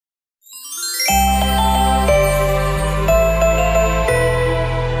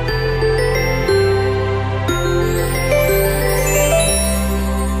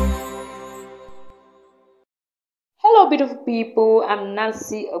people, I'm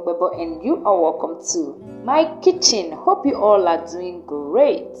Nancy Ogbebo and you are welcome to my kitchen. Hope you all are doing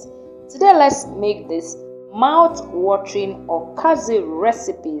great. Today let's make this mouth-watering Okazi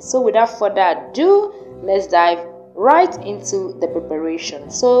recipe. So without further ado, let's dive right into the preparation.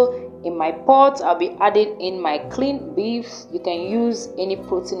 So in my pot, I'll be adding in my clean beef. You can use any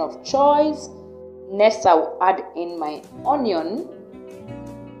protein of choice. Next, I'll add in my onion.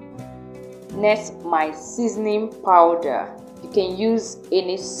 Next, my seasoning powder. You can use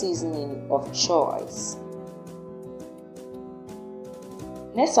any seasoning of choice.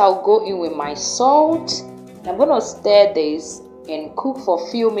 Next, I'll go in with my salt. I'm going to stir this and cook for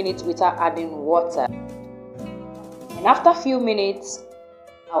a few minutes without adding water. And after a few minutes,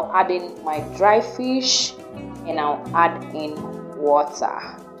 I'll add in my dry fish and I'll add in water.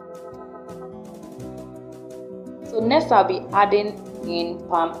 So next, I'll be adding in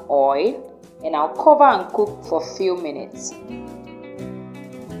palm oil. And I'll cover and cook for a few minutes.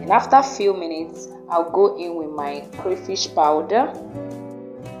 And after a few minutes, I'll go in with my crayfish powder,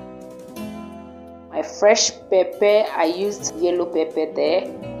 my fresh pepper. I used yellow pepper there.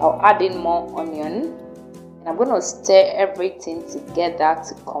 I'll add in more onion. And I'm going to stir everything together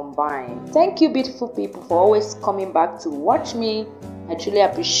to combine. Thank you, beautiful people, for always coming back to watch me. I truly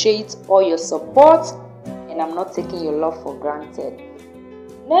appreciate all your support. And I'm not taking your love for granted.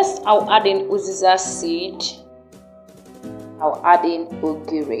 Next, I'll add in uziza seed. I'll add in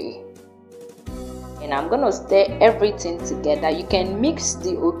ogiri. And I'm going to stir everything together. You can mix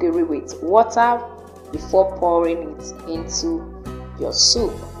the ogiri with water before pouring it into your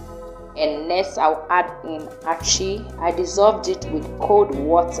soup. And next, I'll add in achi. I dissolved it with cold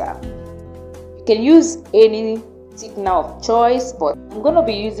water. You can use any thickener of choice, but I'm going to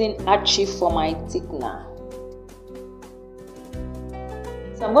be using achi for my thickener.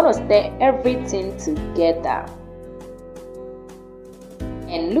 So I'm going to stir everything together.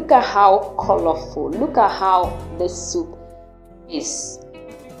 And look at how colorful, look at how the soup is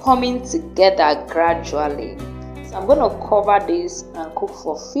coming together gradually. So I'm going to cover this and cook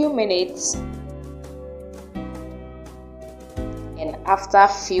for a few minutes. And after a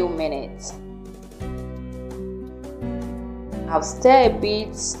few minutes, I'll stir a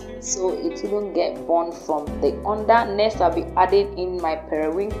bit so it won't get burned from the under. Next, I'll be adding in my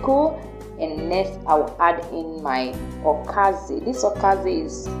periwinkle, and next I'll add in my okazi. This okazi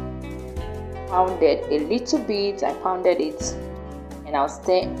is pounded a little bit. I pounded it and I'll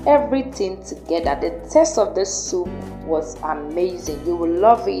stir everything together. The taste of this soup was amazing. You will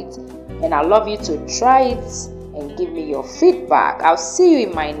love it, and I'd love you to try it and give me your feedback. I'll see you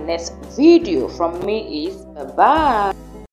in my next video. From me is bye bye.